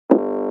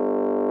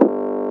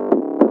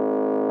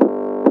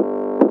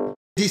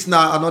This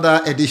now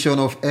another edition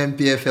of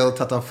MPFL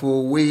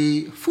Tatafo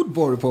where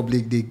Football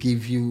Republic they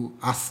give you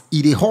as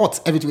it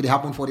hot everything they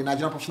happen for the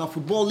Nigerian Professional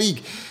Football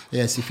League.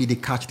 Yes, if you they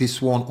catch this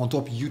one on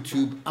top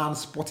YouTube and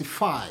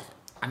Spotify.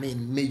 I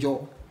mean major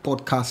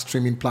podcast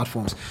streaming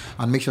platforms.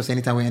 And make sure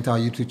anytime we enter our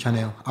YouTube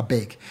channel, I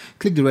beg,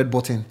 click the red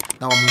button.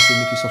 That will mean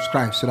make you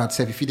subscribe so that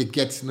if you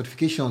get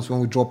notifications when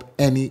we drop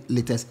any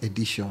latest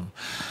edition.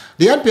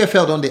 The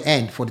NPFL done the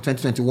end for the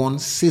 2021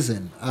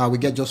 season. We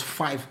get just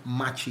 5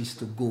 matches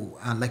to go.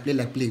 And like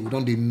play, we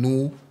don't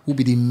know who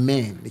be the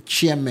men, the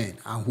chairmen,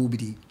 and who be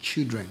the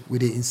children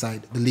with the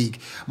inside the league.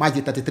 Match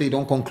day 33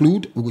 don't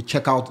conclude. We will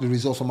check out the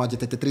results for match day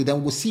 33.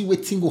 Then we'll see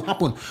what thing will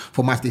happen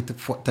for match day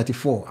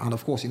 34. And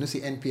of course, see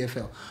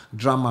NPFL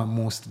drama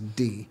most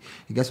day.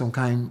 You get some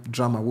kind of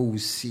drama we will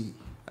see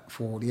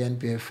for the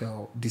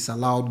NPFL,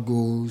 disallowed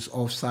goals,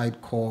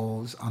 offside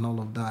calls, and all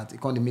of that.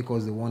 It can't make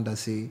us the one that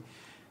say,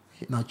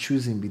 now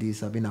choosing be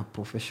this, I've been a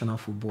professional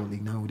football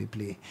league, now they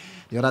play.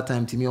 The other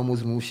time, Timmy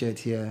almost moved shirt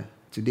here.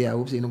 Today, I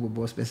hope you know go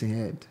boss person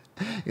head.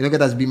 You know,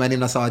 get us be my name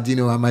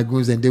Nasawadino and my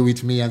goons and they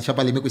with me. And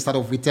Shabali, make we start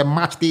off with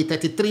match day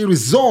 33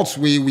 results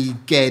where we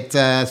get.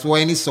 So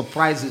any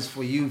surprises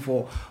for you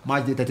for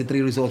match day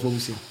 33 results, what we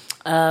see?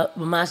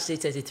 Match day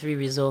 33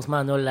 results,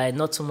 man, no lie,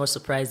 not too much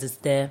surprises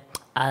there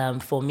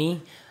for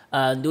me.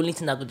 The only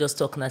thing I could just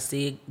talk and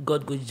say,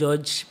 God go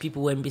judge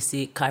people when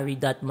say carry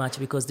that match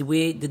because the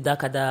way the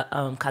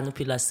Dakada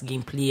Canopilas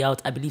game play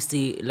out, I believe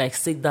say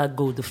that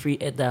goal, the free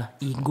header,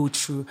 he go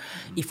through.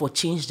 If we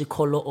change the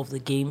color of the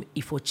game,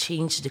 if we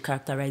change the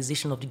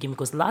characterization of the game,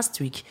 because last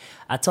week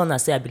I turn and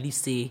say I believe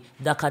say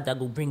Dakada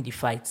go bring the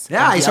fight.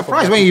 Yeah, I'm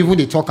surprised when even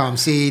they talk and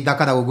say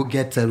Dakada will go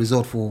get a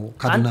result for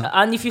Kaduna.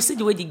 And if you see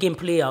the way the game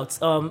play out,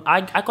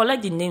 I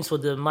collect the names for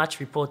the match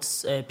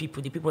reports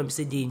people, the people when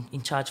say they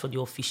in charge for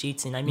the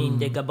officiating. I mean,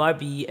 the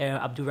Gabarbi,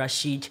 Abdul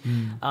Rashid,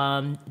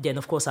 then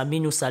of course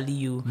Aminu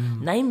Saliu.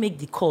 Now he make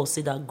the call,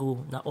 say that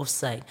goal, now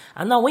offside.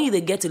 And now when they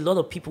get a lot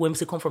of people when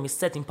they come from a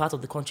certain part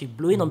of the country,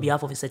 blowing on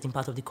behalf of a certain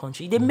part of the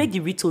country, they make the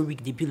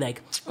rhetoric, they be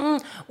like,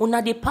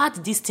 una they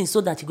part this thing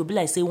so that it could be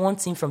like say one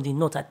team from the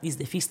north at least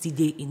the 50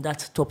 day in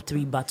that top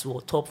 3 battle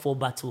or top 4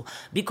 battle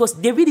because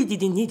they really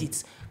didn't need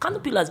it.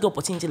 Canopilas get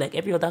opportunity like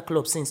every other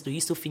club since they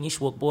used to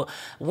finish work, but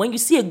when you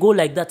see a goal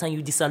like that and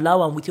you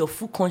disallow them with your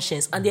full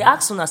conscience and they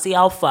ask una say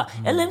how far,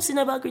 LMC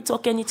never agree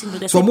talk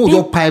anything. So more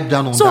don't pipe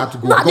down on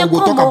that goal. Don't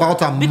go talk about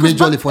them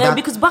majorly for that.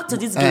 Because back to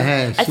this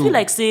game, I feel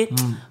like say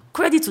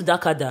credit to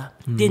Dakada,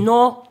 they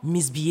not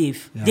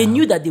misbehave. Yeah. They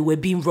knew that they were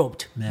being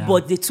robbed,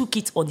 but they took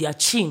it on their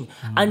chin.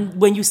 And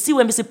when you see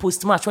when we say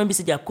post-match, when we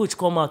see their coach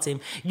come out,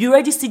 you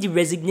already see the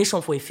resignation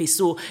for a face.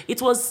 So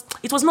it was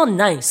not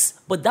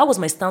nice, but that was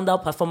my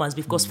standout performance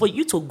because for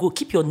you to go,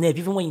 keep your nerve,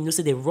 even when you know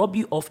say they rob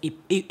you of a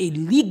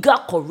legal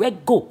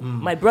correct goal.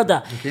 My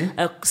brother,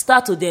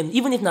 start to them,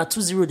 even if not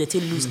 2-0, they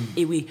take lose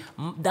away.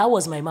 That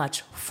was my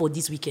match for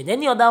this weekend.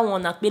 Any other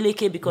one,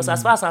 Akbeleke, because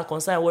as far as I'm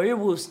concerned, Warrior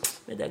Wolves,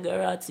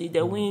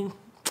 they win.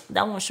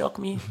 That one shocked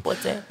me. But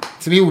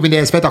to me, we've been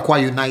expect Aqua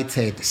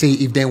United say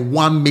if they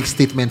one make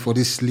statement for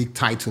this league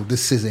title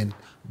this season,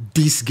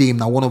 this game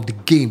now one of the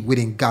game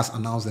within Gas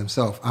announce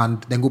themselves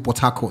and then go Port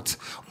Harcourt.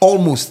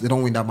 Almost they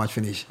don't win that match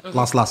finish.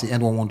 Last they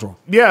end 1-1 draw.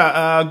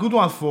 Yeah, good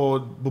one for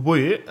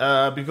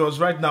Boboye because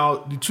right now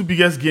the 2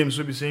 biggest games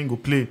we'll be saying go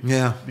play.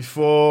 Yeah.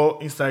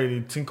 Before inside they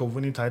think of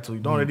winning title,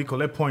 you don't already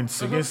collect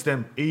points against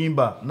them.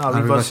 Eimba now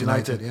Rivers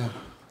United. Yeah.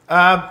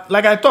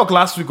 Like I talked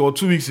last week or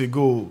 2 weeks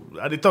ago,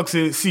 they talk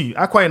say, see,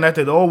 Aqua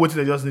United, all what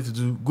they just need to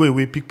do, go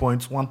away, pick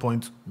points, 1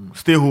 point,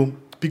 stay home,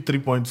 pick 3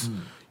 points,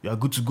 you are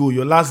good to go.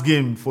 Your last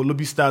game for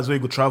Lobby Stars where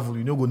you go travel,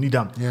 you know go need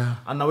them. Yeah.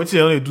 And now what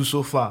they only do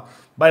so far.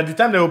 By the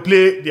time they will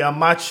play their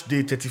match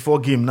day 34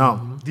 game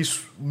now,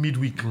 this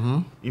midweek,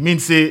 it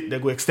means say they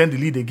go extend the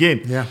lead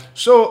again. Yeah.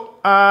 So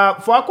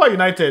for Aqua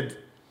United,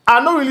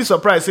 I'm not really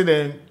surprised say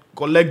they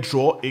collect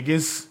draw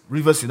against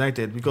Rivers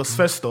United because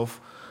first off,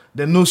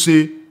 they know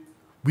say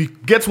we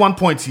get 1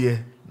 point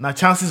here. Now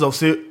chances of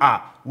say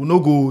we no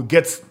go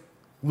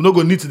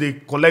need to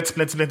collect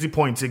plenty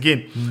points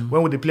again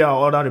when we play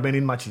our other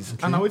remaining matches.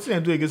 Okay. And now what they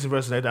do against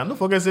Rivers United? And don't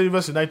forget say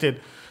Rivers United,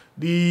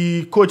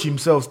 the coach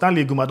himself,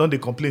 Stanley Guma, don't they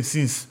complain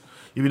since.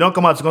 If you don't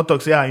come out to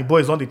talk, say, his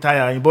boys on the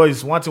tire, his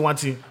boys one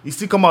thing. He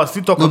still come out,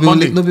 still talk on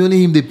Monday. Not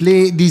only him, they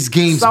play these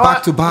games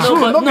back to back.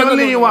 Not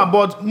only him,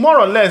 but more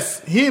or less,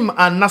 him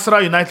and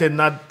Nasarawa United,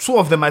 now 2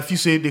 of them, I feel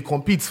say they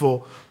compete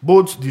for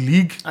both the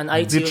league, and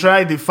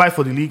ITU. They fight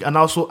for the league, and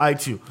also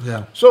ITU.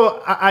 Yeah.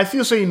 So I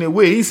feel so in a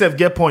way, he himself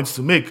get points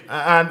to make.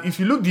 And if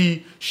you look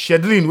the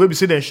scheduling, where we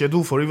say they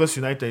schedule for Rivers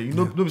United, you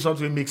know,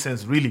 something that makes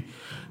sense, really.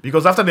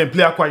 Because after they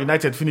play Aqua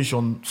United finish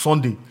on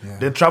Sunday,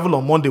 they travel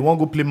on Monday, one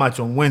go play match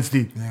on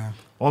Wednesday. Yeah.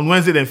 On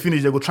Wednesday, then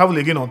finish. They go travel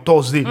again on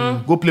Thursday.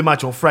 Go play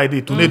match on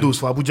Friday. Tornadoes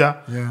for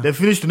Abuja. Yeah. Then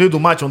finish Tornado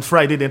match on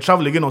Friday. Then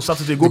travel again on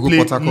Saturday. Go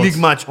play league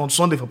match on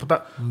Sunday for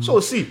Port Harcourt. So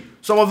see,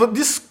 some of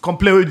this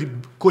complain with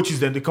the coaches,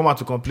 then they come out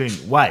to complain.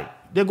 Why?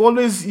 They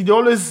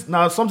always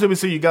now. Sometimes we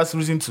say you guys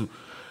reason to.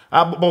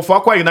 But for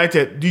Aqua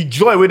United, the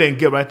joy where they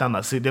get right now,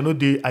 I say they know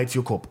the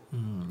ITO Cup.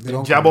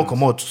 Diabo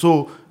come out.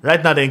 So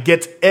right now they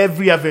get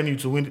every avenue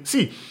to win.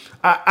 See,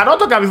 I don't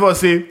talk before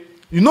say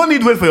you don't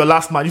need wait for your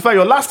last match. In fact,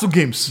 your last 2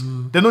 games,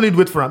 they don't need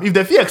wait for them. If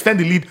they feel extend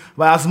the lead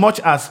by as much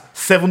as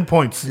 7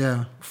 points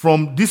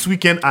from this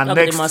weekend and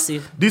next,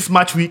 this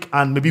match week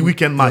and maybe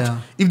weekend match.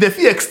 If they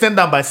feel extend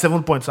them by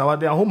 7 points, they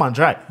are home and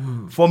dry.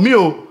 For me,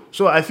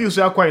 so I feel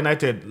Aqua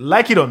United,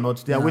 like it or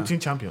not, they are waiting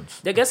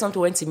champions. They get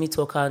something when Timmy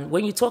talk, and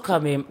when you talk,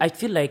 I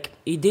feel like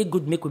it did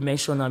good make we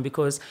mention them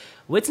because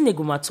waiting they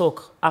go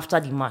talk after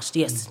the match.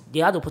 Yes,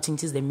 they had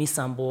opportunities they miss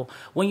some, but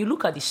when you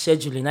look at the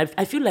scheduling,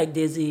 I feel like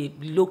there's a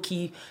low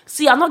key.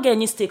 See, I'm not getting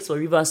any stakes for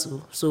Rivers,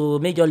 so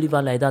major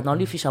liver like that. Now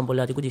only Fish and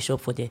Bola they go the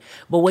shop for there.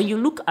 But when you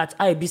look at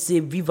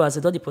IBC Rivers,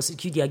 they don't they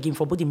prosecute their game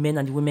for both the men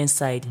and the women's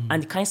side,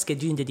 and the kind of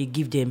scheduling that they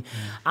give them.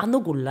 I'm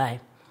not gonna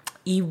lie.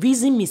 He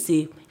reason me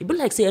say it be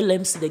like say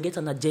LMC they get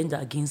an agenda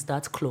against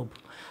that club.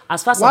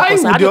 As far as I'm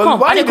concerned, I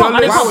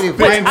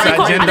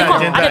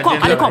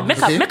come.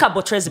 Make a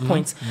buttress the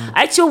point.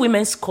 ITO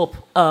Women's Cup,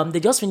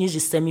 they just finished the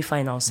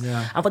semi-finals,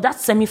 and for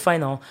that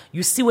semi-final,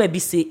 you see where we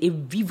say a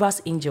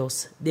Rivers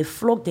Angels they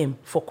flog them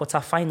for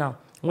quarter-final.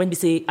 When we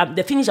say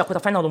they finish their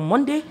quarterfinal on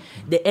Monday,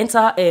 they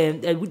enter,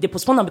 they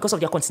postpone them because of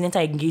their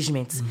continental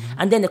engagement,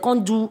 and then they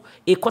can't do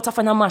a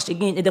quarterfinal match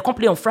again. They can't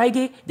play on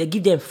Friday. They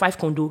give them 5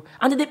 condo,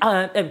 and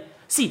then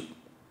see,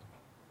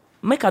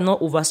 make her not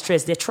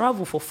overstress. They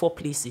travel for 4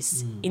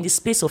 places in the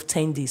space of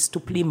 10 days to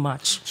play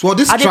match. So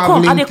this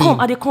traveling thing,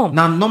 they come.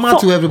 Now normal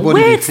to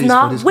everybody. Wait.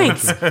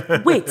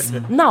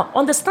 Now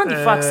understand the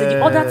facts.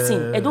 The other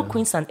team, Edo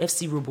Queens and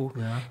FC Robo,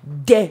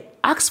 they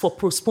asked for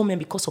postponement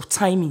because of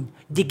timing.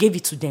 They gave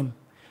it to them.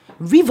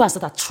 Rivers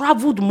that have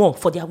traveled more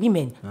for their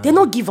women, they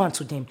not give on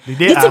to them.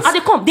 They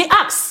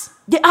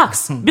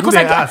ask because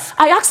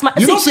I asked my.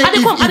 You know, say if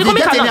you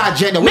get any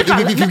agenda,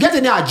 if you get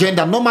any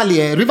agenda,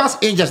 normally Rivers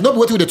Angels, not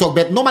what we talk,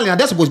 but normally now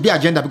there's supposed to be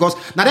agenda because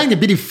now then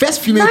be the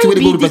first female team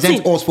to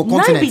represent us for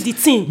continent.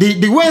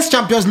 The West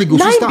Champions League will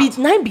start.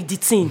 Nine be the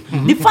team.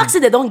 The fact that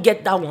they don't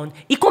get that one,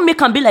 it can make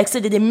them be like say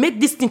they make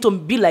this thing to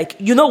be like,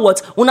 you know what?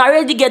 When I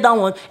already get that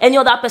one, any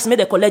other person may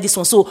they collect this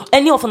one. So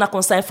any of them are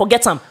concerned,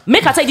 forget them.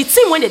 Make I tell you, the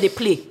team when they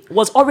play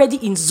was already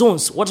in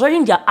zones, was already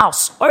in their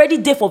house, already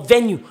there for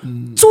venue.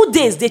 2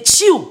 days they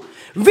chill.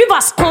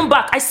 Rivers come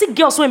back. I see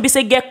girls when they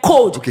say get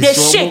cold, they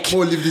shake.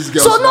 So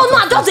no,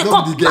 just they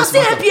come. Now see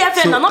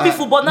MPFL, not be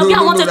football. Now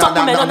I want to talk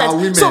to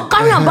men. So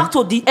carry on back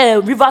to the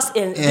Rivers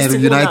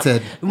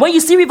United. When you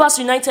see Rivers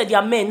United,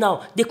 their men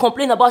now they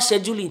complain about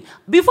scheduling.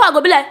 Before I go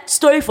be like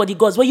story for the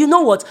gods. Well, you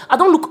know what? I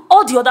don't look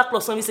all the other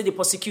clubs when we say they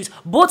prosecute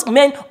both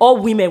men or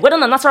women. Whether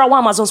the Nasarawa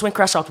Amazons when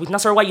crash out with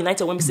Nasarawa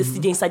United when we say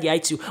stay inside the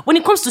ITU. When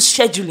it comes to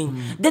scheduling,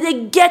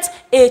 they get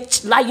a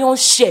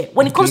lion's share.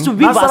 When it comes to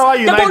Rivers,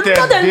 they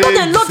go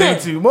load them.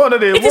 It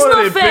is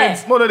not fair.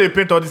 More they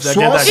paint all this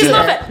agenda. It's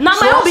not fair. Now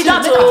my own be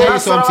that.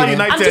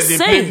 I'm just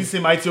saying.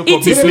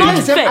 It is not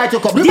fair.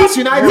 Rivers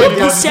United,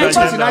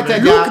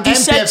 look the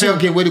schedule.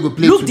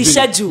 Look the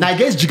schedule. Now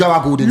against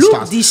Jigawa Golden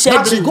Stars.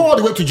 Now they go all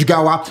the way to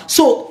Jigawa.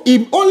 So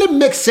it only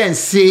makes sense.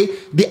 Say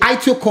the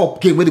ITO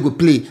Cup game where they go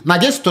play. Now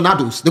against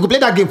Tornadoes, they go play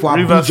that game for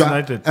Abuja.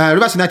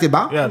 Rivers United,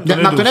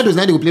 now Tornadoes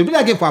now they go play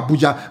that game for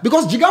Abuja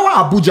because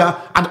Jigawa Abuja.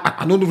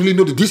 I don't really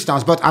know the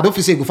distance, but I don't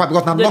feel say go far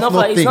because now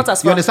nothing. You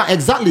understand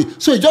exactly.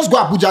 So you just go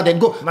Abuja, then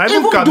go. Now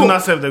even Kaduna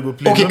self they go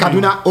play. Okay,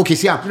 Kaduna. Okay,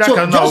 see. So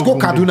just go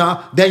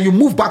Kaduna, then you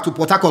move back to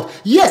Port Harcourt.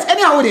 Yes,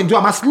 anyhow they do.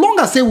 As long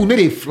as say we need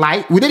a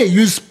fly, we need to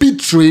use speed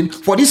train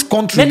for this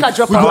country. Make a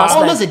drop we will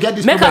always get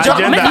this. Make a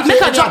drop one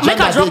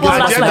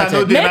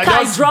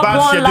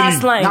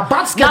last line. Now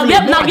bad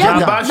scheduling.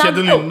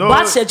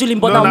 Bad scheduling.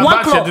 But now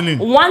one club,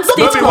 one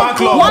state club.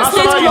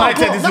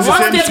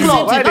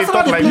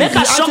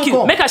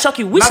 Make a shock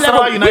you. Which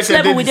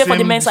level we there for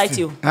the men's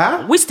ITU?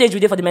 Which stage we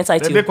there for the men's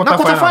ITU?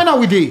 Final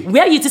we did.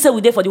 Where you say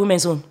we there for the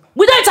women's zone?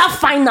 We don't have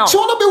final. So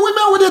not be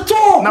women with the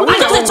talk.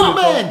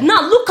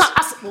 Now look at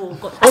us.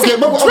 Okay,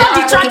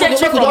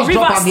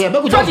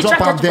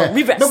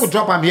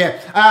 drop them here.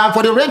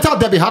 For the rental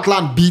derby,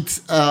 Heartland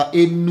beat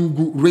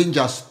Enugu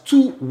Rangers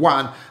 2-1.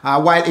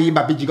 While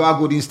Eyimba beat Jigawa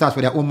Golden Stars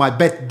for their own match.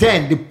 But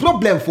then the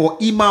problem for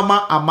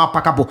Imama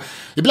Amapakabo,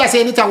 it be like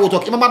say anytime we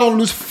talk, Imama don't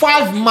lose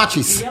 5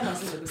 matches.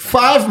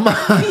 5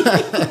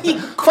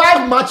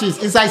 matches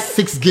inside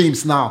 6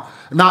 games now.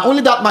 Now,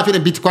 only that match when they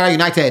beat Kwara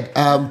United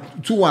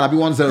 2-1, I'll be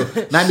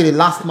 1-0. Now, be the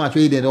last match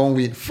where they don't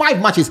win. 5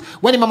 matches.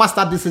 When Imama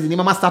start this season,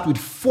 Imama start with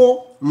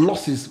 4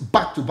 losses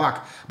back to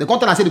back. The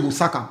content I said they go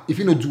sack him if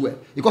you know do it.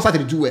 He can't start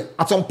to do it.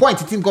 At some point,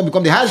 the team can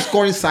become the highest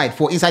scoring side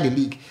for inside the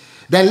league.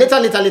 Then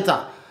later, they can't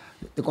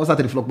start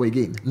to the flock boy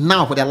again.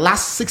 Now, for their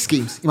last 6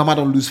 games, Imama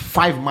don't lose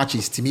 5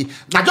 matches to me.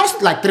 Now,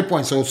 just like 3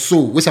 points or so,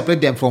 we separate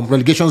them from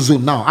relegation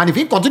zone now. And if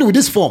he continue with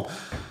this form,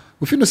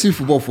 we feel no see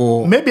football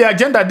for maybe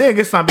agenda day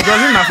against them because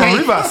he's not from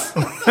Rivers.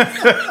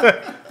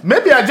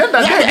 Maybe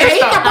agenda day against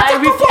them. I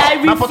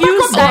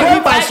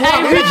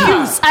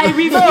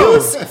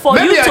refuse for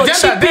you to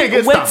chip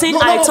in waiting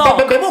I talk.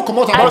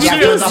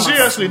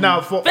 Seriously now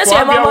for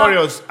Abia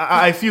Warriors,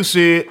 I feel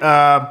say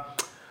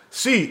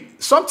See,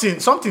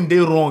 something they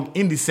wrong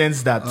in the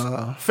sense that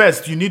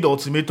first you need the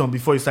ultimatum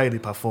before you start to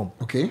perform.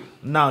 Okay.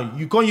 Now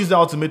you can't use the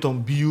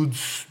ultimatum build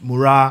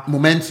morale,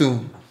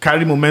 Momentum.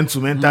 carry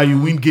momentum, enter.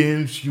 You win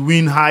games, you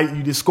win high,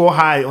 you score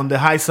high on the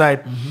high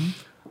side.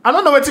 I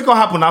don't know what can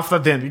happen after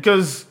then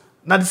because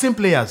now the same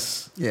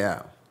players.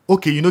 Yeah.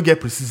 Okay, you don't get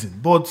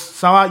preseason, but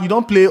Sawa, you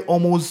don't play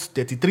almost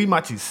 33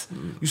 matches.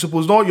 You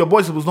suppose not, your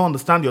boys supposed not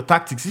understand your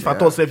tactics. If at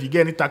all, if you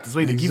get any tactics,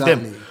 where they give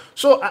them.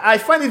 So I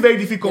find it very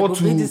difficult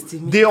to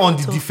stay on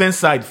the defense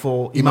side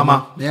for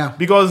Imama. Yeah.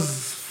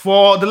 Because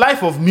for the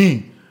life of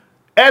me,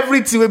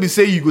 everything we be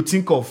say you go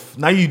think of,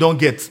 now you don't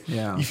get.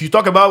 Yeah. If you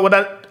talk about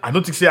whether I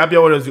don't think say Abia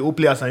Warriors the old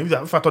players, and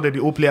if I thought that the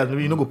old players,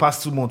 maybe you know go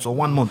past 2 months or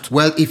 1 month.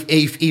 Well, if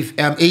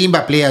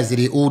Eyimba players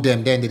they owe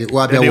them, then they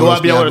owe Then Abia they owe Warriors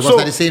Abia players Warriors. because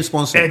they're the same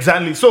sponsor.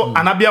 Exactly. So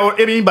and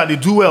Abia they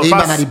do well. Eyimba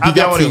Past na the Abia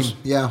bigger Warriors. team.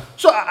 Yeah.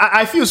 So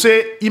I feel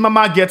say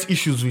Imama gets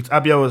issues with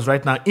Abia Warriors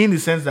right now in the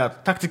sense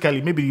that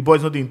tactically maybe the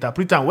boys not the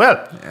interpret am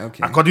well.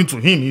 Okay. According to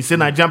him, he said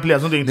Nigerian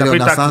players not the They don't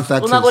interpret understand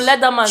tactics. Una go tactics.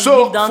 let that man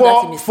So live down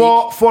that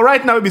mistake. for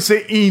right now, we be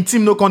say in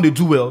team no can they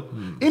do well.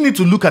 He need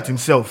to look at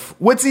himself.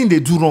 What thing they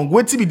do wrong?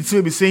 What thing be the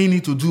team be saying he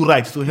need to do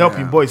right to help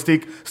him boys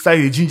start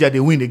the ginger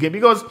they win the game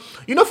because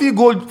you know if you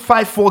go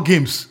 5-4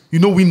 games you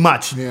know win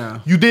match. Yeah.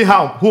 You dey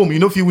home you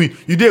know if you win.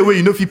 You dey away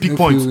you know if you pick If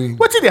points. you win.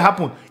 What did they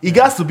happen? It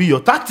has to be your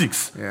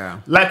tactics.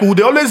 Yeah. Like would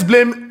they always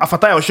blame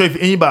Afatai or Sho if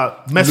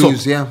Enyimba mess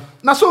Lose, up? yeah.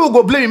 Now so we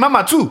go blame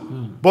Imama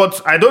too.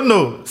 But I don't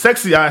know.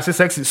 Sexy, I say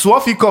sexy. So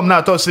if he come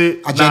now, to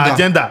say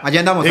agenda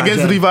Agenda must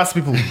against agenda. Rivers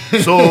people.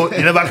 So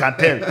you never can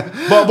tell.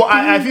 But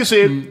I feel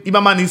say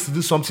Imama needs to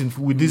do something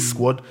with this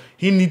squad.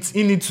 He needs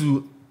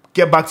to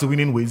get back to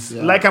winning ways.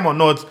 Like him or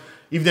not,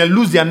 if they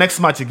lose their next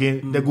match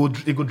again, they go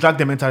drag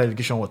them into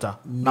relegation water.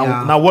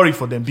 Now worry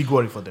for them, big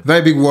worry for them.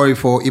 Very big worry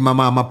for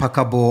Imama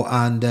Mapakabo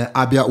and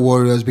Abia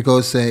Warriors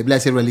because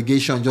let's say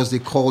relegation, just they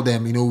call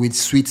them, with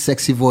sweet,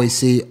 sexy voice,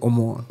 say,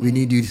 Omo, we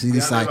need you to see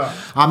this side.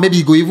 And maybe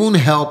you go even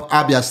help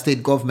Abia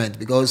state government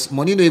because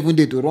money no even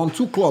they to run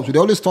 2 clubs. We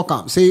always talk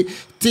am say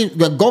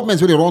the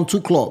governments when they run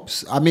 2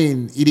 clubs. I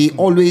mean, it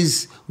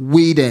always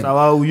weigh them.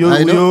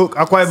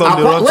 Akwa Ibom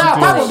they run 2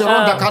 clubs. They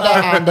run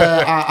Dakada and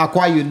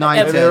Akwa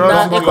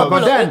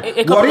United. But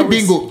then Warri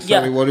Bingo.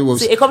 Sorry, Warri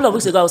was. See, a couple of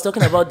weeks ago, I was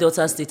talking about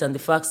Delta State and the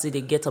fact that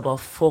they get about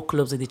 4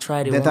 clubs that they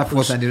try to Delta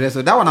Force and the rest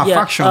of that one a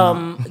faction.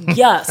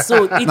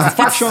 So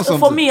faction it's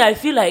for me, I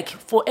feel like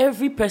for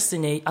every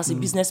person as a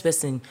business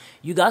person,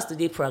 you guys to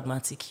be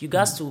pragmatic. You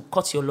guys to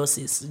cut your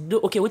losses.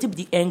 Okay, what if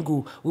the end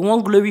goal? We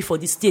want glory for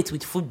the state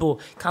with football.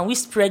 Can we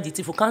spread it?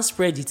 If we can't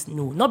spread it,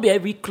 no. Not be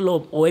every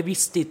club or every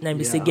state now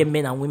say get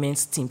men and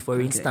women's team, for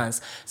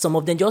instance. Some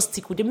of them just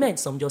stick with the men,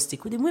 some just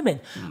stick with the women.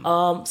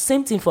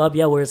 Same thing for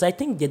Abia Warriors. I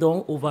think they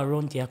don't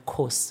overrun their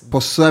course.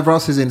 For several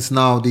seasons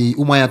now, the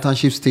Umuahia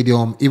Township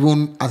Stadium,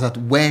 even as at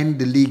when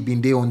the league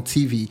been there on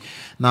TV,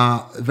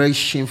 now a very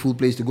shameful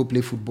place to go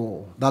play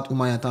football. That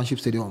Umuahia Township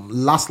Stadium.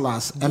 Last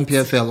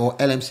MPFL or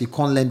LMC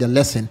can't learn the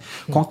lesson.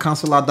 Can't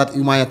cancel out that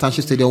Umuahia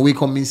Township Stadium. We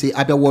come in say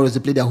Abia Warriors they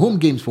play their home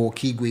games for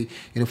Kigwe,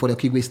 for the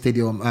Kigwe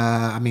Stadium.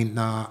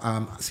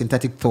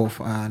 Synthetic turf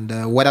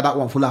and whether that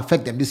one will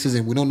affect them this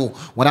season, we don't know.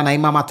 Whether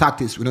Imama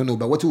tactics, we don't know.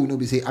 But what we know,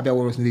 we say Abia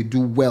Warriors they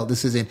do well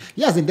this season.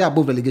 Yes, they're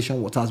above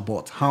relegation waters,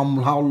 but how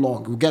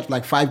long? We get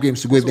like 5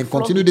 games to go. If they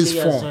continue this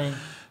form,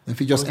 if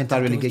we just enter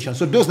relegation.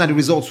 So those are the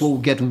results we'll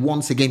get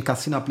once again.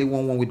 Casina play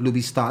 1-1 with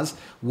Lobby Stars.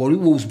 Warri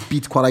Wolves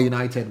beat Kwara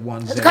United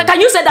 1-0.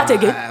 Can you say that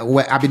again?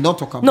 Well, I've been not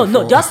talking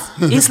No,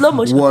 just in slow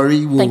motion.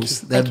 Warri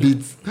Wolves beat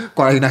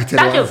Kwara United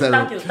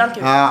 1-0. Thank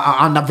you.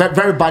 And a very,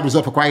 very bad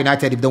result for Kwara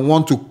United. If they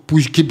want to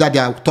keep that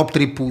their top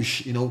 3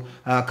 push,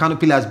 Kano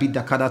Pillars beat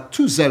Dakada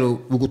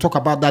 2-0. We will talk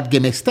about that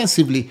game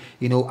extensively,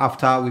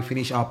 after we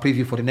finish our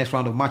preview for the next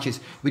round of matches.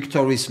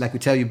 Victories, like we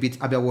tell you, beat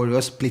Abia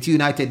Warriors. Plateau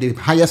United, the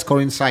highest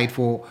scoring side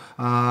for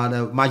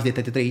the match day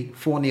 33,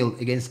 4-0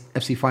 against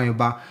FC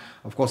Fayemba.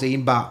 Of course,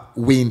 Eyimba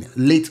win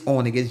late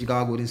on against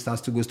Jigawa Golden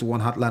Stars,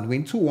 2-1. Heartland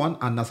win 2-1,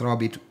 and Nasarawa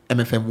beat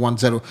MFM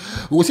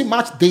 1-0. We will see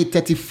match day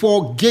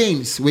 34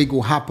 games will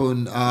go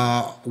happen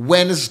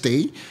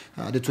Wednesday,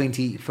 the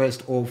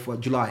 21st of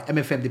July.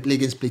 MFM they play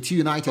against Plateau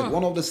United,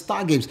 one of the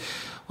star games.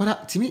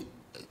 To me,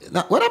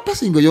 now, when that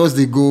person they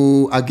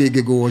go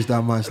watch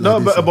that match. No,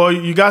 like but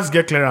you guys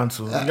get clearance.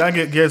 You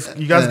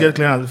guys get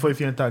clearance before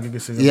if you enter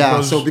Agege season.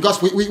 Yeah, because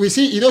we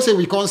see, say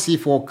we can't see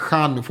for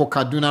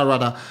Kaduna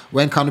rather,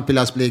 when Kano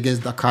Pillars play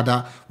against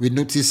Dakada, we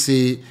notice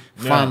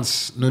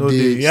fans no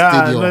the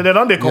stadium. No, they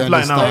don't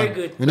comply now. Very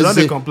good.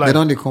 They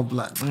don't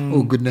comply.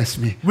 Oh goodness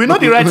me. We know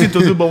the right thing to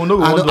do, but we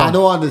know I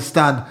don't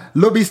understand.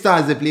 Lobby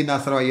Stars they play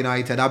Nasarawa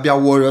United,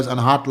 Abia Warriors and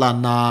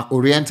Heartland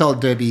Oriental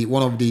Derby,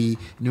 one of the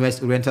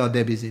newest Oriental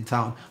derbies in town.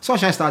 down.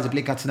 Sunshine Stars they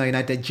play Katsina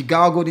United.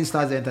 Jigawa Golden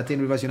Stars they entertain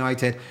Rivers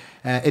United.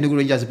 Enugu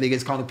Rangers they play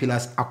against Kano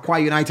Pillars.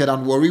 Akwa United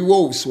and Warri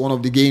Wolves, one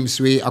of the games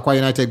where Akwa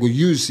United will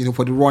use,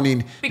 for the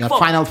running their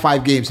final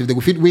 5 games. If they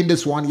will win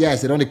this one,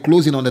 yes, they're on the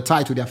closing on the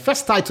title, their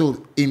first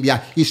title in their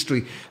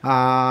history.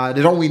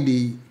 They don't win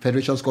the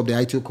Federations Cup, the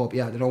ITO Cup.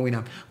 Yeah, they don't win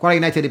them. Kwara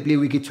United they play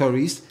Wiki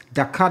Tourists.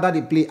 Dakada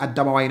they play at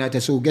Damawa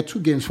United. So we'll get 2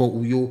 games for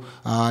Uyo.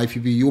 If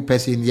you be your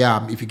person,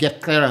 if you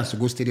get clearance to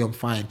go stadium,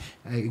 fine.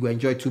 You will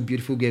enjoy 2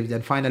 beautiful games.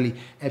 Then finally,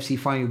 FC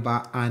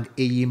Fanyuba and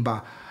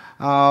Eyimba.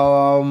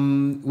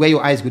 Where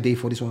your eyes good day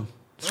for this one?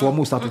 So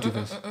almost started to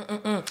first.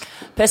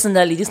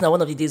 Personally, this is not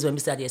one of the days when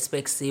Mr. I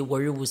expect say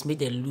Warri Wolves made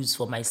them lose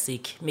for my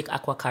sake, make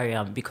Aqua carry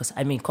them because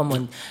come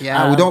on.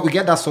 Yeah, we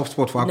get that soft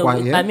spot for Aqua.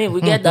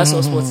 We get that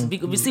soft spot.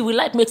 We see we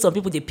like make some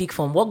people they pick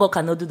from. What God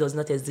cannot do does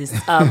not exist.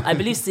 I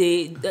believe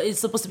say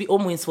it's supposed to be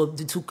home wins for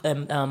the 2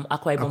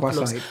 Aqua Ibom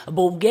clubs.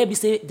 But we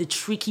say the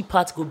tricky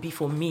part will be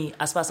for me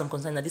as far as I'm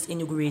concerned that this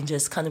Enugu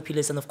Rangers, Kano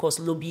Pillars, and of course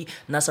Lobby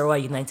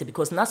Nasarawa United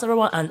because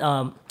Nasarawa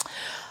and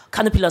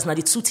Kano Pillars now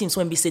the 2 teams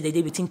when we say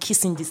they within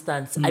kissing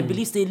distance. I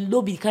believe they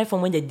Lobby kind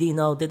from when they day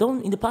now. They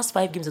don't in the past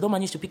 5 games they don't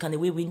manage to pick an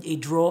away win, a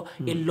draw,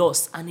 a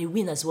loss, and a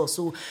win as well.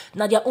 So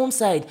now their own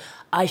side,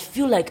 I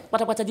feel like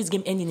this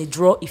game ending a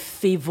draw it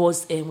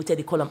favors what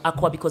they call them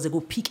Aqua because they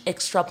go pick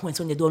extra points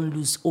when they don't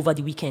lose over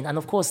the weekend. And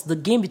of course the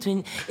game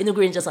between Enugu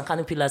Rangers and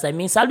Kano Pillars,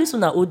 Salisu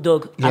na old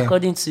dog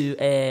according to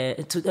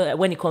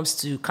when it comes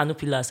to Kano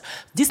Pillars.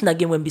 This is a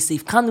game when we say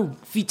if Kano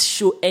fit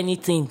show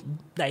anything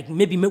like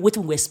maybe what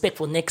we expect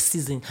for next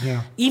season.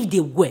 Yeah. If they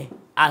were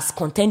as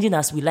contending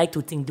as we like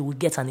to think, they would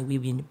get an away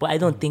win. But I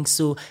don't think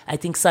so. I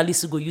think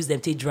Salisu go use them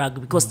to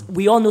drag because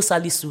we all know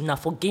Salisu now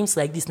for games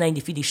like this. Now in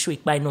the field, they show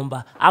it by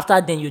number.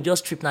 After then, you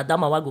just trip. Now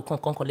Damawa go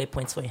come collect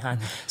points for your hand.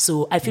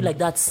 So I feel like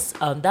that's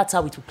how it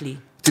will play.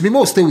 To be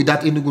more stay with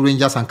that Enugu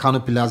Rangers and Kano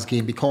Pillars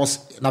game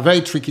because in a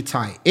very tricky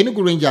tie.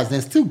 Enugu Rangers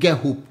then still get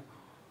hope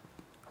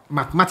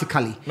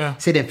mathematically. Yeah.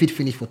 Say they fit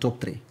finish for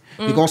top 3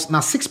 because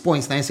now 6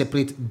 points now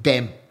separate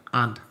them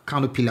and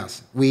Kano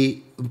Pillars.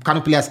 Kano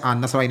Pillars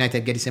and Nasarawa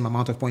United get the same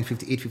amount of points,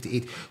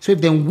 58. So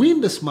if they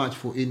win this match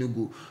for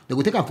Enugu, they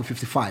will take up to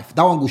 55.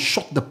 That one will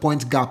short the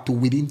point gap to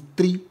within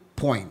 3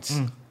 points.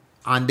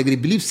 And they will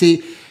believe,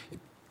 say,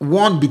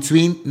 one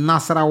between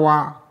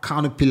Nasarawa,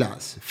 Kano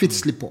Pillars, fit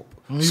slip up.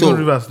 So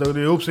Rivers,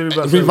 they hope say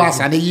Rivers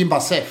and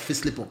Eyimba fit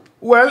slip up.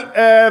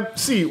 Well,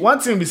 see, one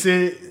thing we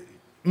say,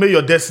 may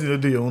your destiny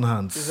do your own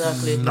hands.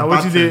 Exactly. Now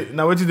what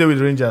you do with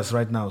Rangers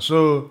right now?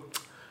 So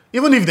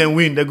even if they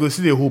win, they go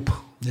see the hope.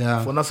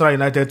 Yeah. For Nasarawa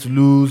United to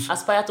lose.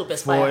 Aspire to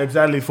perspire.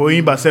 For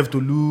Eyimba self to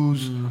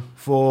lose.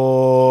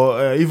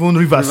 For even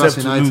Rivers self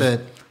to lose.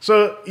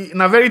 So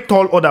in a very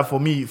tall order for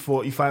me,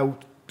 if I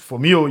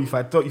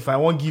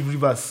want to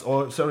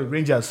give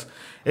Rangers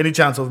any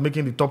chance of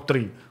making the top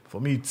 3, for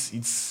me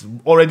it's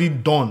already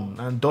done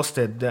and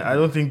dusted. I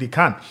don't think they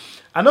can.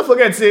 And don't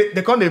forget, say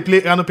they can't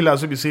play Kano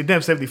Pillars, so they say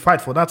themselves they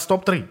fight for that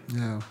top 3.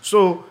 Yeah.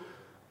 So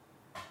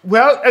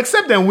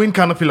except them win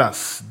Kano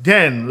Pillars,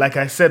 then, like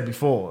I said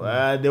before,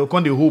 they will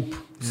come the hope.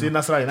 Say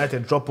Nasarawa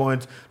United drop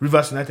points,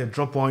 Rivers United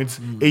drop points,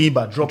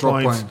 Eyimba drop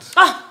points.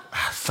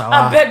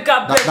 I beg.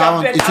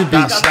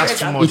 That's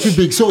too much. It's too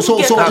big. So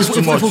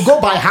if we go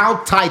by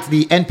how tight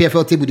the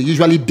NPFL table they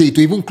usually date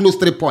to even close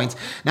 3 points,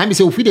 now me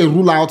say if they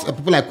rule out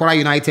people like Kwara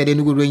United,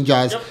 Enugu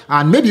Rangers,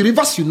 and maybe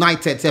Rivers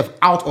United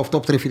out of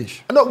top 3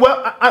 finish. No,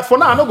 for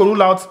now I'm not going to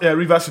rule out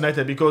Rivers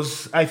United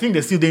because I think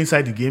they're still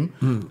inside the game.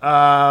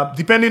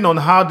 Depending on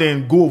how they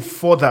go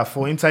further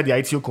for inside the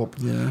ITO Cup,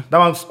 that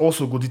one's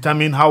also going to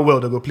determine how well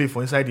they go play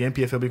for inside the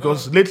NPFL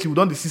because lately we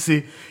don't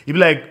see it be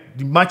like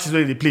the matches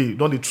where they play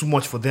don't they too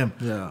much for them.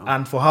 Yeah.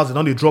 And for House, they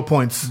don't they drop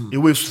points.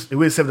 Away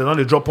self, they don't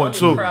they drop points.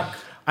 So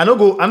I don't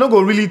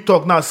go really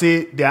talk now,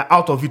 say they are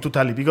out of it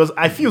totally because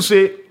I feel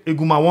say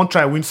Eguma won't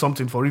try win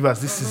something for Rivers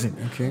this season.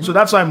 Okay. So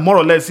that's why more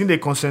or less they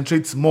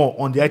concentrate more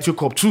on the ITO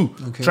Cup too,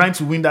 trying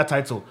to win that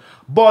title.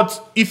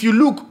 But if you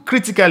look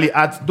critically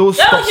at those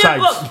top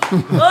sides,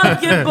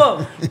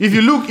 if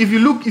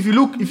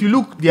you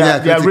look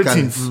their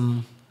ratings,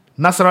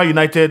 Nasarawa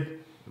United,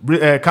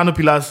 Kano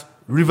Pillars,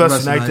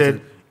 Rivers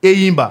United,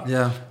 Eyimba.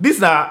 Yeah.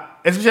 These are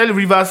especially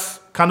Rivers,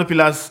 Kano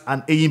Pillars,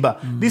 and Eyimba.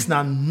 This is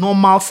a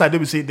normal side. They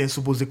will say they're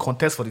supposed to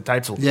contest for the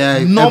title.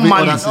 Yeah,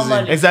 normally.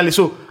 Exactly.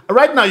 So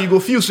right now you go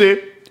feel say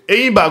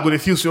Eyimba go to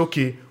feel say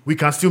okay, we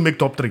can still make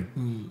top 3.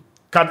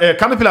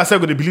 Kano Pillars say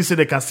go to believe say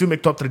they can still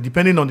make top 3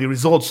 depending on the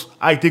results.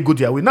 I take good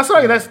their way.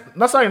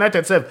 Nasarawa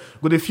United self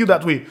go to feel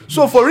that way.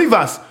 So for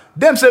Rivers,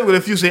 themselves go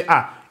to feel say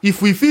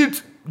if we feel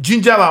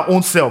ginger our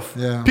own self,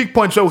 pick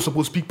points where we're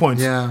supposed to pick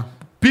points. Yeah.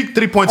 Pick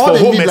 3 points for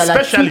home,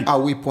 especially. Like 2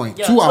 away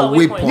points. 2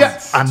 away points.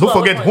 Yeah, and don't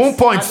forget home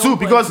points too,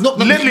 because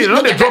lately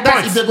they drop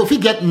points. If they go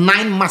get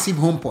 9 massive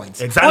home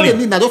points, exactly. All they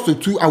need now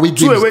just 2 away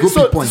games, go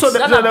pick points. So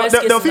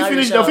they'll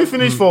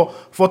finish for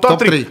top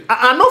 3.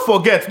 And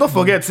don't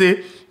forget,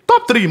 say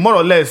top 3 more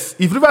or less.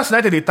 If Rivers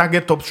United they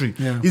target top 3,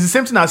 it's the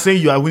same thing as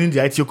saying you are winning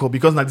the ITO Cup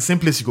because now the same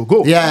place you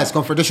go. Yes,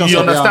 Confederation. You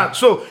understand?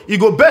 So it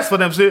go best for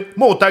them say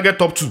more target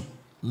top 2.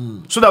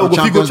 So that we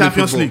go fit go Champions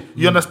Champions League League.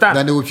 You understand?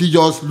 Then they will feel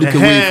just look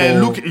away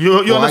for.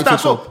 You for understand? IT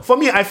So Cup. for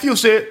me, I feel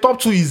say top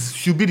 2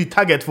 should be the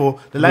target for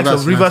the likes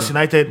of Rivers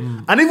United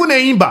and even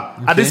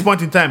Enyimba at this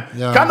point in time.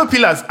 Yeah. Kano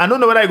Pillars, I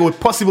don't know whether it will be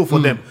possible for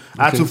them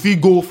to feel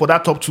go for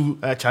that top 2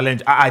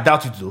 challenge. I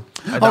doubt it though.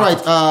 All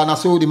right, now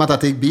so the matter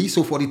take B.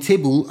 So for the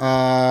table,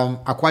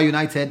 Akwa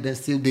United then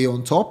still they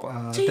on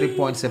top. 3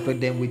 points separate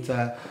them with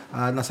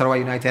Nasarawa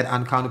United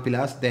and Kano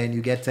Pillars. Then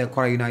you get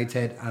Kwara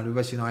United and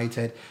Rivers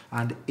United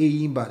and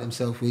Enyimba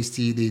themselves. We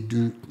still they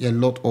do a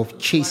lot of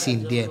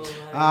chasing there.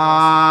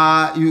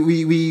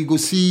 We go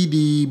see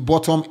the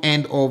bottom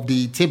end of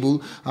the table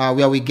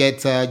where we get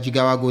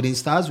Jigawa Golden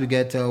Stars, we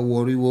get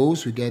Warri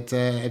Wolves, we get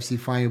FC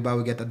Fanyuba,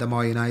 we get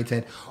Adamawa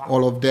United.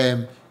 All of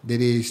them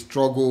they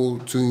struggle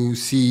to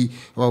see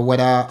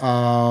whether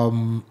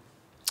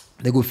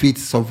they go fit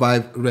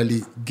survive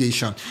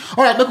relegation.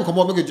 All right, make we come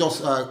on, make we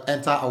just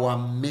enter our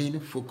main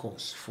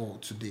focus for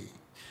today.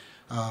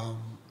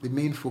 The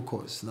main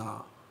focus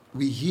now,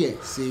 we hear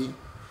say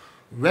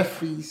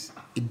referees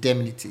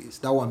indemnities.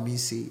 That one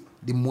means say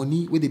the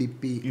money where they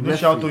pay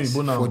referees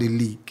for the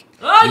league.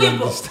 You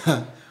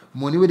understand?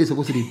 Money where they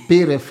supposed to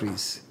pay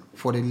referees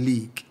for the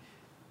league,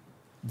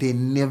 they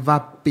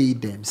never pay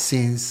them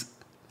since.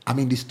 I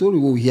mean, the story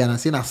we hear and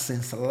saying that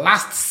since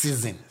last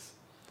season.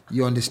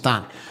 You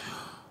understand?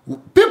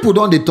 People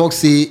don't they talk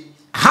say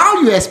how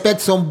you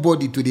expect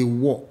somebody to they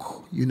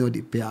work,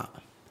 they pay.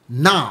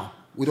 Now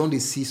we don't they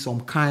see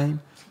some kind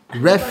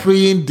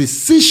refereeing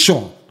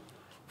decision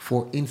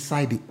for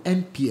inside the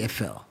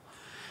NPFL.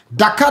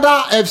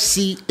 Dakada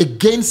FC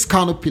against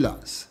Kano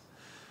Pillars.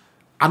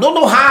 I don't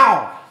know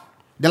how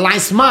the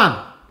linesman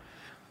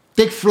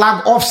take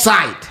flag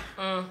offside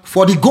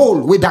for the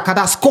goal with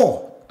Dakada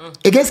score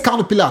against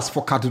Kano Pillars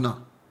for Kaduna.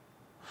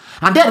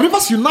 And then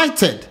Rivers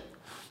United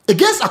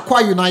against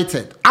Akwa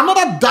United,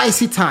 another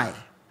dicey tie.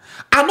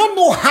 I don't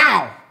know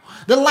how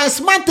the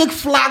linesman take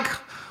flag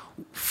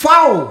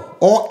foul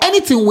or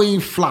anything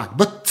weighing flag.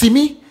 But to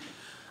me,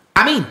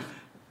 I mean,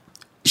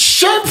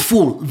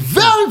 shameful,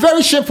 very,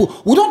 very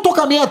shameful. We don't talk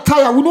about here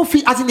tire. We don't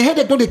feel as in the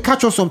headache, don't they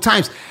catch us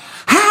sometimes?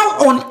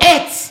 How on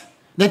earth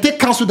they take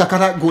cancel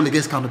Dakada goal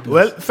against Kano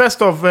Pillars? Well,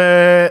 first off,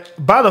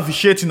 bad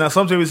officiating is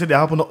something we say they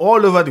happen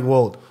all over the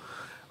world.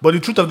 But the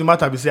truth of the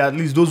matter is, at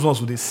least those ones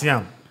with the see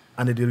them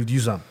and they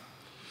reduce them.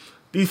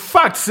 The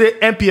fact say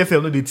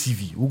NPFL not the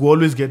TV, we will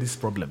always get this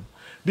problem.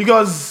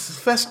 Because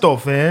first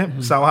off,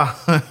 Sawa,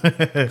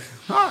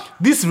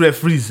 these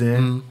referees,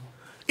 in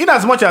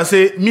as much as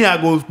say me,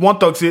 I go one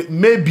talk say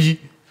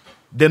maybe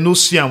they no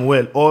see them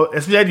well, or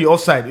especially the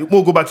offside.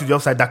 We'll go back to the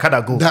offside.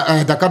 Dakada go.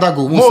 Dakada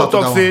go. More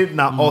talk say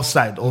now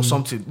offside or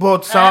something.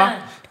 But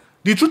Sawa,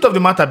 the truth of the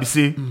matter be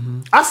say,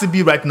 as it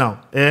be right now,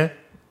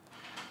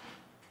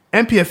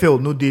 NPFL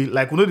no they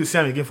like we know they see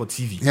them again for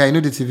TV. Yeah, you know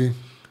the TV.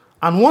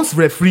 And once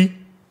referee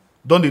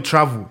don't they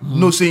travel,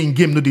 no say in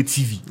game, no the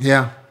TV.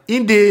 Yeah.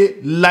 In the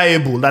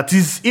liable, that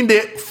is in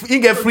get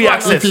free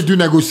access. If you do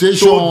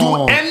negotiation, to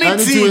do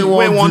anything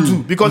we want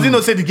to, because you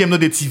know say the game, no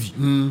the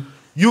TV.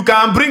 You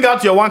can bring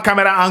out your one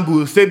camera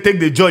angle, say take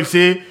the judge,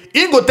 say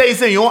he go tell you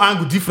say your own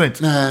angle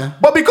different.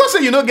 But because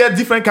say you don't get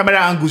different camera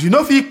angles, you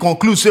know if he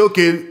conclude say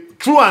okay,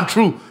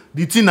 true,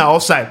 the thing are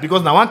offside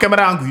because now one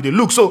camera angle they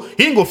look, so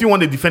he go feel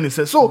want to defend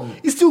himself. So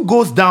it still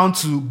goes down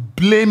to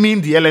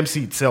blaming the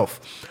LMC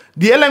itself.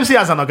 The LMC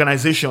as an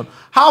organization,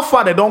 how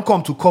far they don't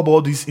come to curb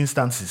all these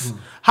instances?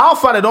 How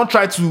far they don't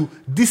try to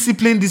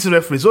discipline these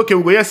referees? Okay,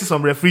 we go here see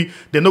some referee,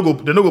 they no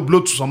go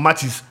blow to some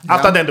matches.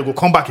 After then they go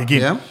come back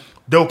again. Yeah.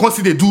 They will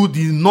constantly do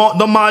the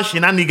normal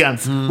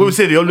shenanigans what we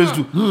say they always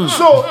do.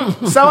 So,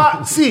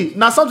 Sawa, see,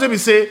 now something we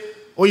say,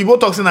 Oyibo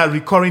talks in a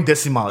recurring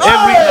decimal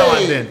every now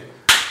and then.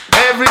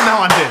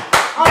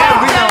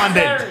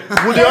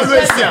 Would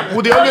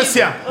they always see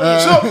him?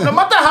 So no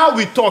matter how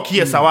we talk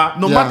here, Sawa,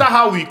 no matter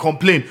how we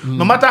complain,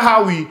 no matter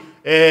how we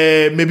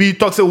maybe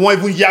talk say one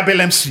even yab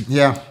LMC.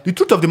 Yeah. The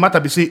truth of the matter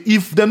be say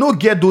if they don't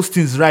get those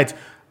things right,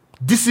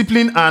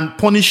 discipline and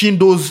punishing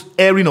those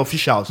erring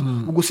officials,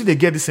 we go see they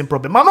get the same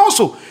problem. And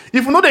also,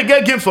 if you know they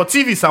get games for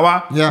TV,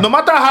 Sawa, no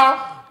matter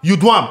how you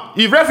do them,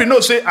 if referee no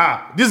say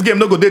this game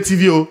no go dey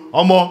TV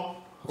or more.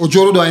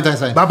 Ojoro do anything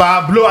inside.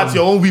 Baba, blow at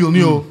your own wheel,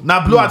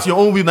 Now blow at your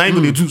own wheel, now you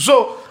gonna do.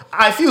 So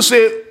I feel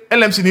say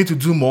LMC need to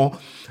do more.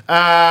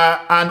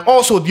 And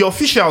also the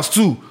officials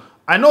too.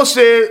 I know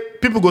say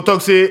people go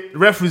talk say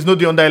referees no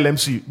dey under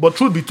LMC, but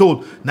truth be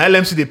told, now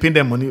LMC they pay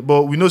them money,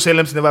 but we know say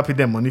LMC never paid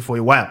them money for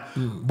a while.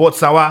 But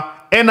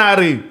Sawa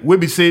NRA, we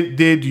be say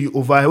they the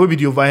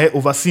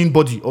overseeing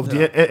body of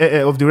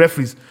the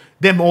referees,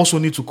 them also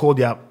need to call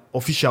their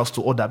officials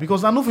to order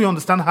because I know if you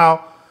understand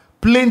how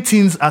plain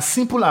things as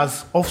simple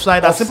as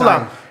offside, as simple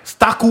as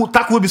tackle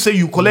we be say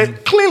you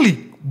collect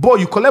cleanly ball,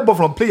 you collect ball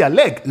from player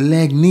leg.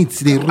 Leg needs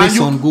the And race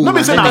you, on goal. not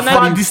be saying And na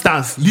far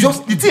distance.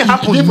 just The thing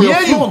happen you near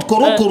you. front,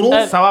 koro.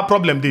 It's our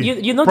problem there.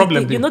 You know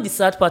problem you know the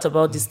sad part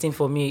about this thing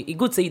for me. It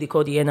good say they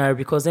call the NR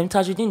because them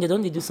Tajudeen they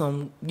don't do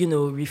some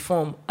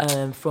reform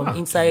from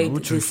inside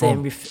which this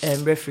reform?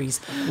 Referees.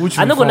 Which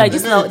I'm not gonna lie.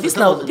 reform?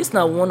 This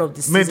now one of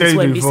the May tell seasons you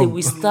when the we say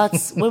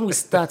reform.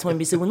 when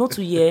we say we not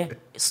to hear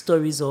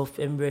stories of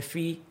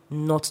referee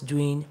not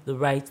doing the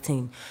right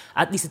thing.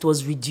 At least it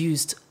was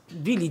reduced.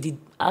 Really,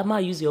 I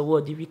might use your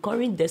word, the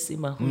recurring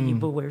decimal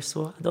were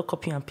so I don't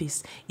copy and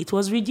paste. It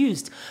was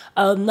reduced.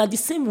 Now the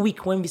same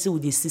week when we say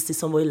we assisted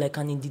somebody like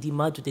an Ndidi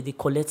Madu, they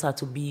collect her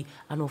to be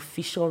an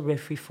official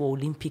referee for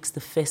Olympics, the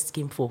first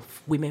game for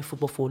women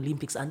football for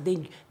Olympics, and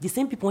then the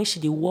same people when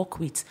they work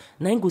with,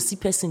 now go see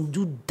person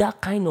do that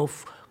kind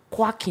of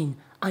quacking,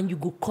 and you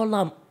go call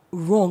them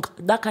wrong,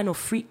 that kind of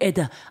free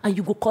header, and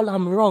you go call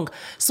them wrong.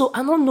 So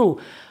I don't know.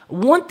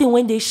 One thing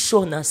when they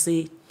show and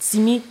say, see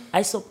me,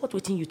 I support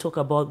what you talk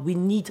about. We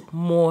need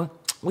more,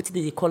 what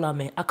did they call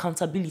them,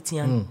 accountability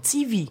and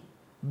TV,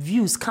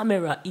 views,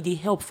 camera, it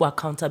help for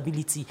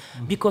accountability.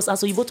 Because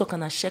as you both talk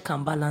on a check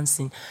and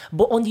balancing.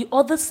 But on the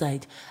other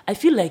side, I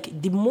feel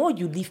like the more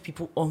you leave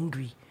people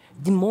hungry,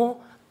 the more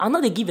I know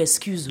they give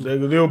excuse, They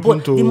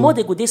but to, the more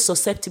they go, they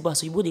susceptible.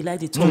 So you go, they like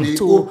the talk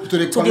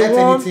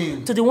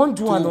to the one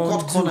do to and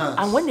cut undo. corners.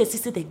 And when they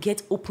see they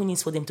get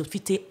openings for them to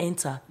fit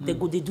enter, they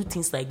go, they do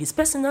things like this.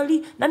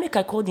 Personally, let me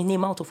call the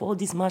name out of all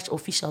these match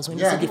officials when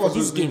they say they for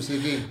this game.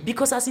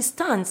 Because as it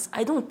stands,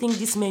 I don't think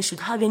this man should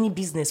have any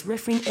business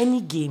refereeing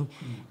any game,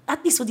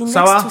 at least for the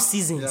next 2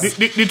 seasons.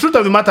 The truth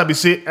of the matter be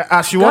say,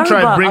 as you want to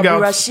try and bring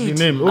out the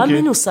name, okay.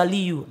 Aminu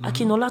Saliu,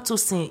 Akinola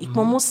Tosin,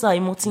 Ikpomosa,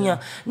 Imotinya.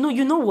 No,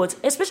 you know what?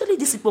 Especially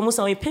this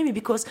Ikpomosa will pay me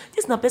because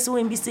this na person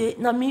when be say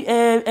na me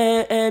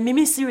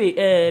Mimi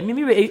Sire,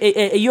 Mimi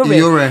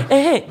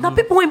Eyore. Now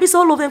people when be say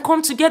all of them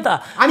come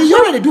together. And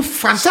Eyore they do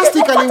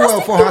fantastically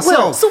well for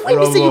herself. So when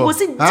you say you go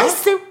see this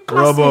same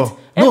classmate.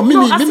 No,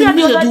 Mimi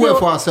they do well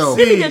for herself.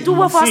 Mimi they do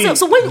well for herself.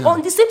 So when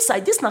on the same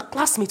side, this na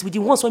classmate with the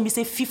ones when we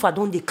say FIFA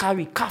don't they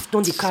carry, CAF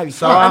don't they carry.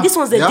 And this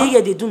ones they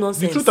here they do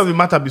nonsense. The truth of the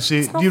matter be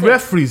say the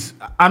referees,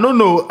 I don't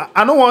know,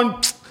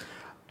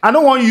 I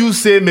don't want you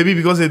say maybe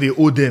because they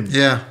owe them.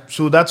 Yeah.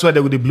 So that's why they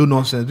would blow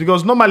nonsense.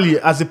 Because normally,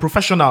 as a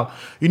professional,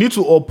 you need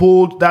to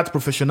uphold that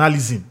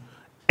professionalism.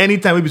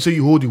 Anytime maybe say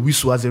you hold the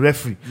whistle as a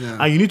referee,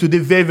 and you need to be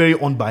very, very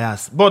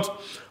unbiased. But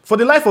for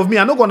the life of me,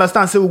 I don't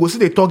understand. Say we go see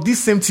they talk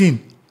this same thing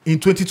in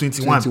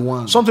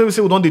 2021. Sometimes we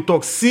say we don't they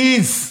talk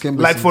since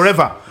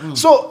forever.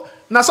 So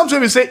now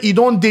sometimes we say you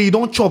don't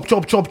chop.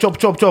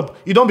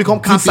 You don't become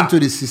cancer. Into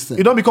the system.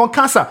 You don't become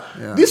cancer.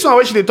 Yeah. This one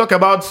where they talk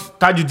about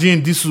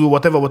Tajudeen, this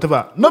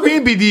whatever. Not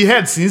being be the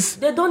head since.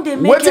 They don't they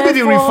make what be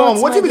the reform?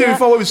 What be the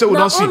reform? What we say we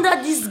don't see.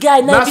 Under this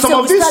guy now some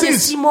of these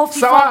things. Some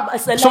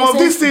of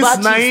these things.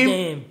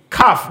 Naim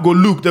CAF go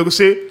look. They go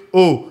say,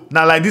 oh,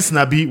 now like this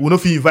Nabi, we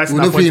not feel invited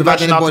for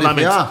international tournament.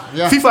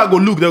 Yeah. FIFA go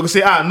look. They go say,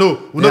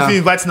 no, we not feel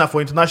invited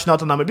for international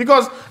tournament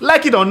because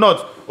like it or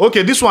not.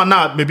 Okay, this one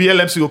now, maybe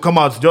LMC will come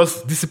out,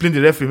 just discipline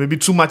the referee. Maybe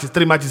 2 matches,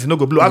 3 matches, you know,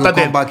 go blow. After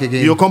then,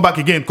 you'll come back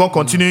again,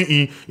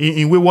 continue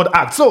in wayward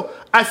act. So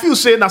I feel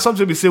say now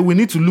sometimes we say we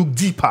need to look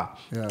deeper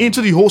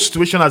into the whole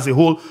situation as a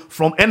whole,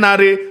 from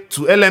NRA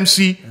to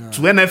LMC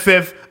to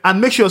NFF, and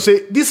make sure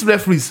say these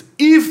referees,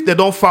 if they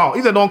don't foul,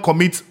 if they don't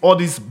commit all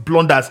these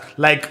blunders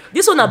like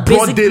this one a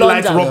broad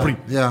daylight blunder. robbery,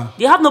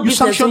 they have no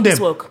business doing them. This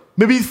work.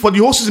 Maybe for the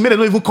whole season, may they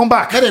don't even come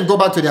back. Let them go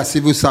back to their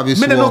civil service.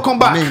 May they not come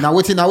back. I mean, now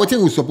what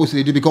we're supposed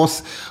to do,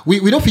 because we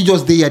don't feel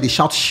just there, they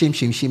shout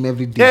shame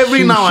every day.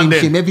 Every now and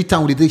then. Every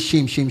time we do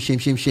shame.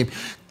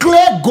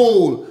 Clear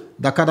goal.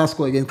 Dakada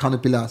score against Kano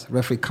Pillars.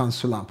 Referee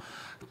cancel him.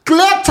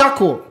 Clear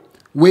tackle.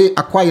 Where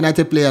Akwa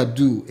United player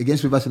do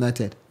against Rivers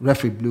United.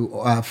 Referee blew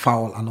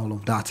foul and all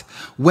of that.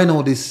 When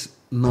all this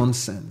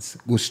nonsense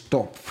will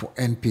stop for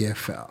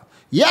NPFL.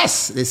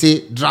 Yes, they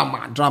say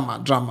drama.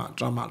 But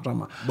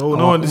we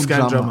know this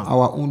kind of drama.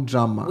 Our own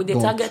drama. With the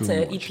target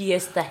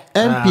EPS style.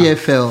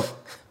 NPFL,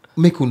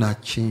 make una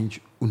change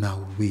una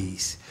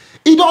ways.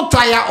 It don't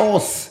tire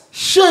us.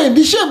 Shame.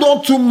 The shame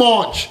don't too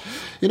much.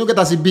 You know, get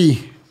as it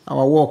be.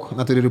 Our work,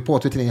 not to the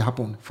report, what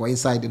happen for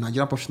inside the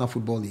Nigerian Professional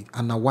Football League.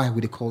 And now why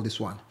would they call this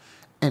one?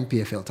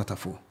 NPFL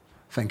Tatafo.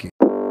 Thank you.